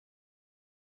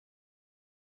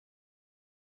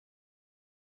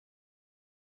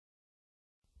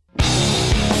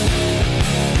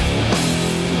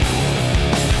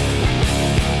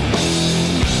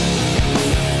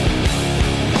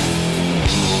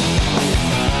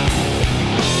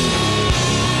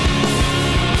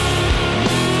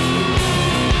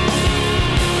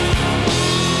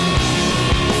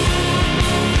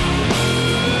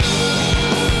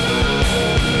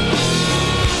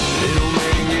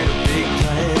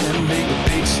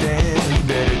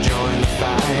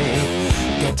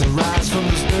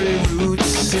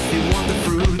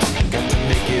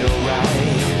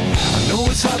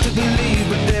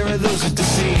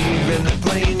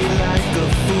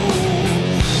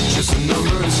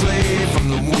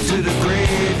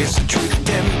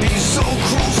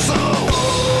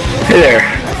Hey there.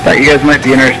 Thought you guys might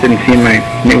be interested in seeing my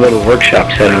new little workshop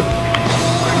setup.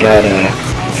 Got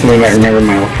somebody might remember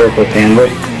my old forklift anvil.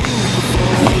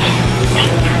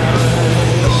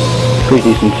 Pretty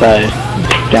decent size.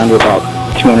 Down to about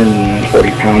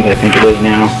 240 pounds, I think it is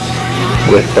now,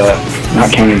 with not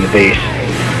counting the base.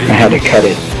 I had to cut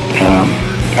it.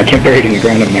 I can't bury it in the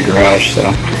ground in my garage, so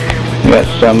we got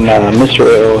some Mr.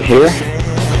 Oil here.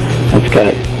 It's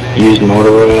got used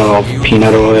motor oil,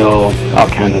 peanut oil, all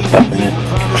kinds of stuff in it.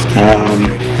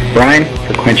 Brine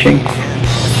for quenching.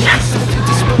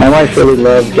 My wife really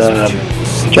loved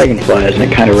dragonflies, and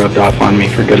it kind of rubbed off on me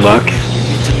for good luck.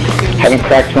 Haven't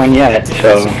cracked one yet,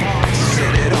 so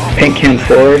paint can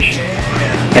forge.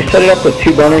 I set it up with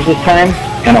 2 burners this time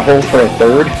and a hole for a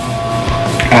 3rd.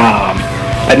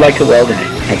 I'd like to weld in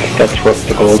it. That's what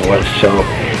the goal was. So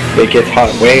it gets hot,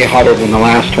 way hotter than the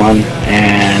last one,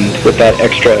 and with that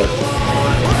extra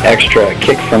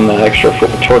kick from the extra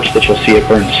torch that you'll see, it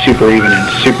burns super even and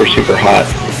super hot.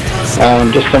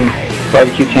 Just some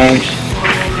barbecue tanks.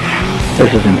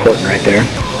 This is important right there.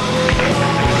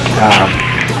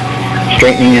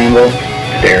 Straightening anvil,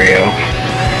 stereo,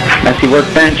 messy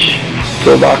workbench,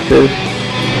 toolboxes,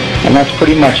 and that's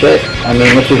pretty much it. I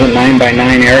mean, this is a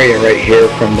 9x9 area right here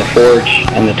from the forge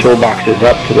and the toolboxes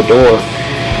up to the door.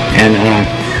 And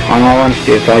on all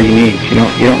honesty, it's all you need. You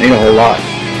don't need a whole lot.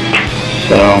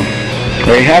 So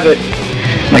there you have it.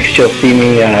 Next you'll see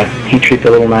me heat treat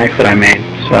the little knife that I made.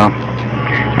 So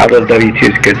I love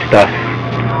W2's good stuff.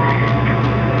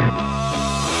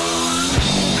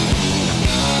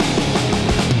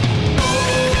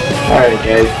 Alright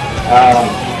guys,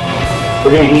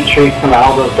 we're going to heat treat some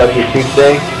Aldo's W2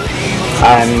 today.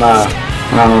 I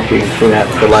don't know if you can see that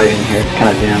with the light in here, it's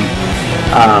kind of dim.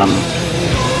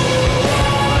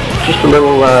 Just a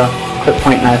little clip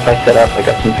point knife I set up. I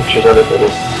got some pictures of it that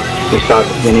you saw at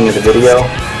the beginning of the video.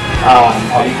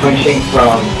 I'll be quenching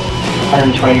from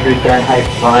 120 degree Fahrenheit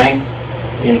brine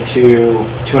into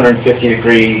 250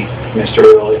 degree Mr.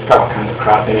 Oil. It's got all kinds of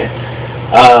crap in it.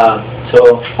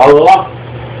 So follow along.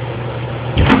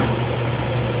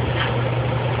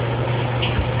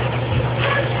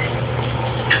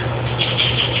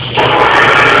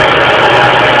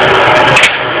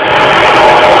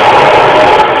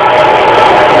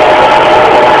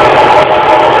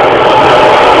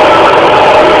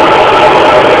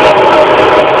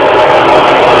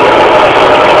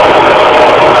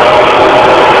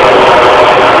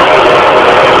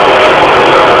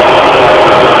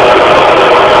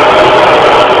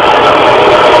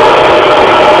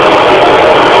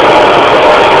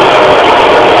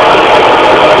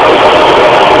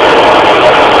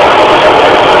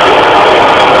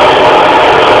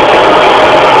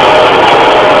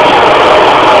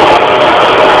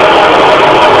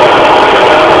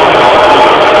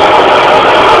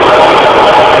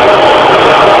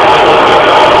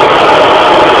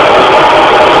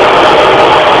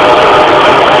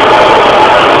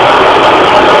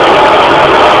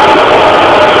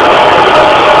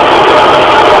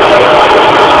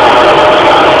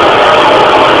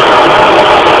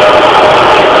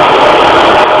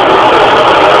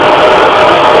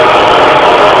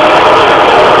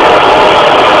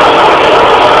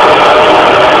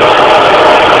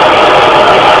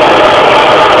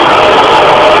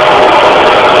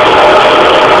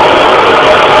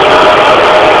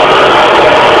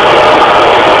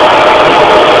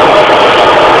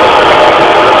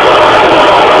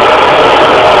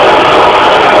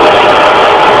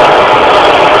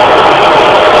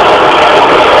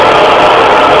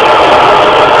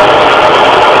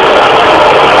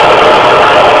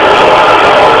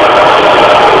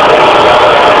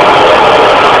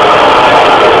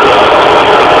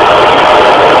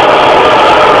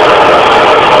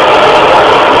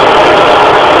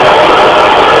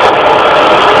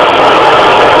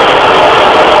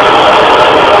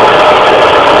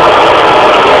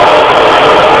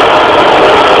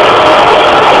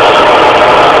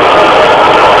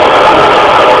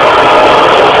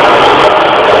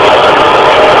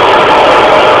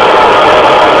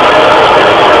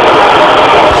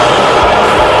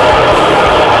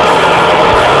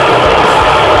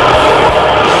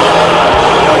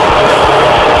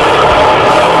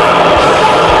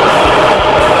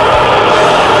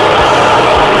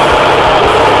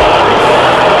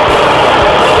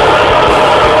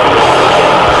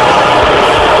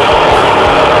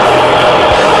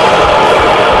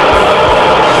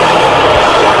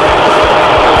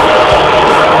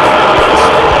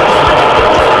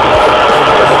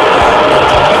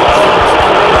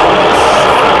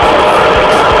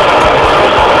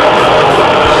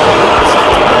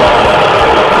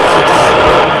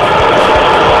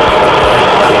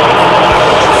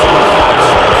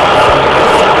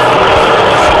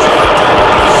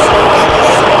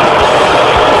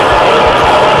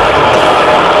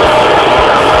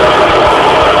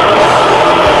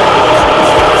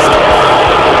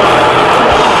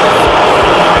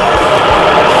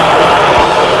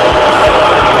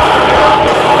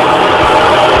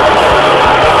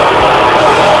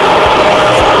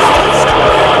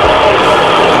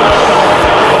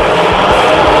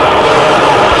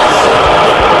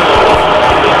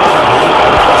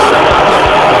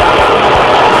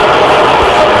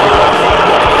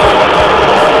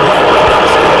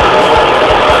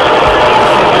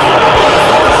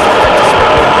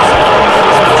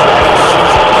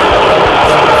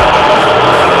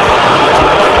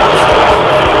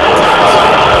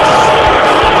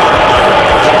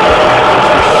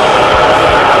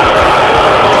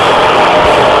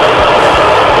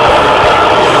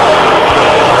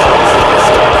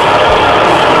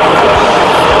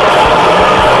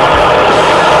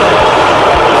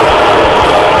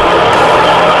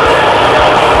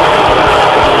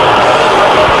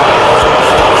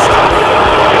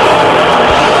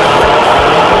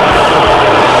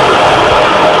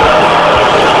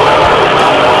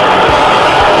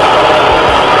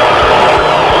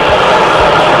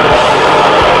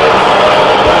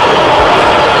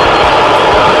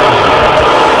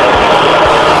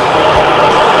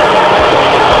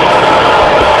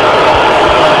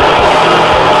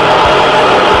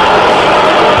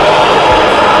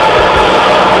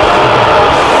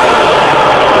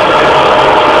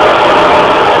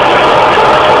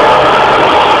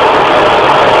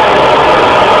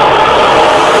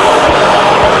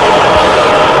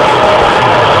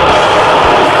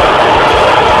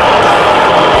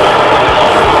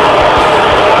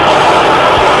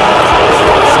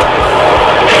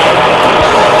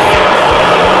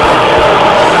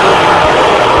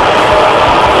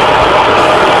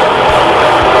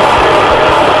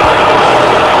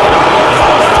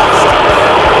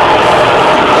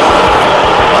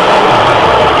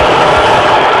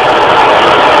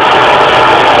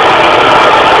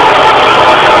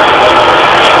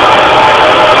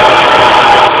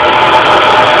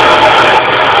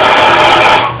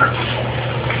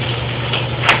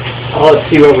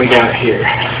 let's see what we got here.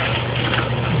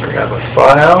 Grab a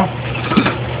file.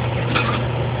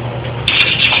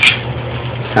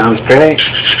 Sounds great.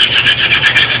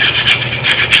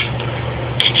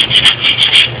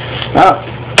 Oh,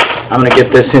 I'm going to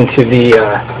get this into the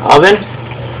oven,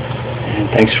 and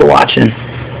thanks for watching.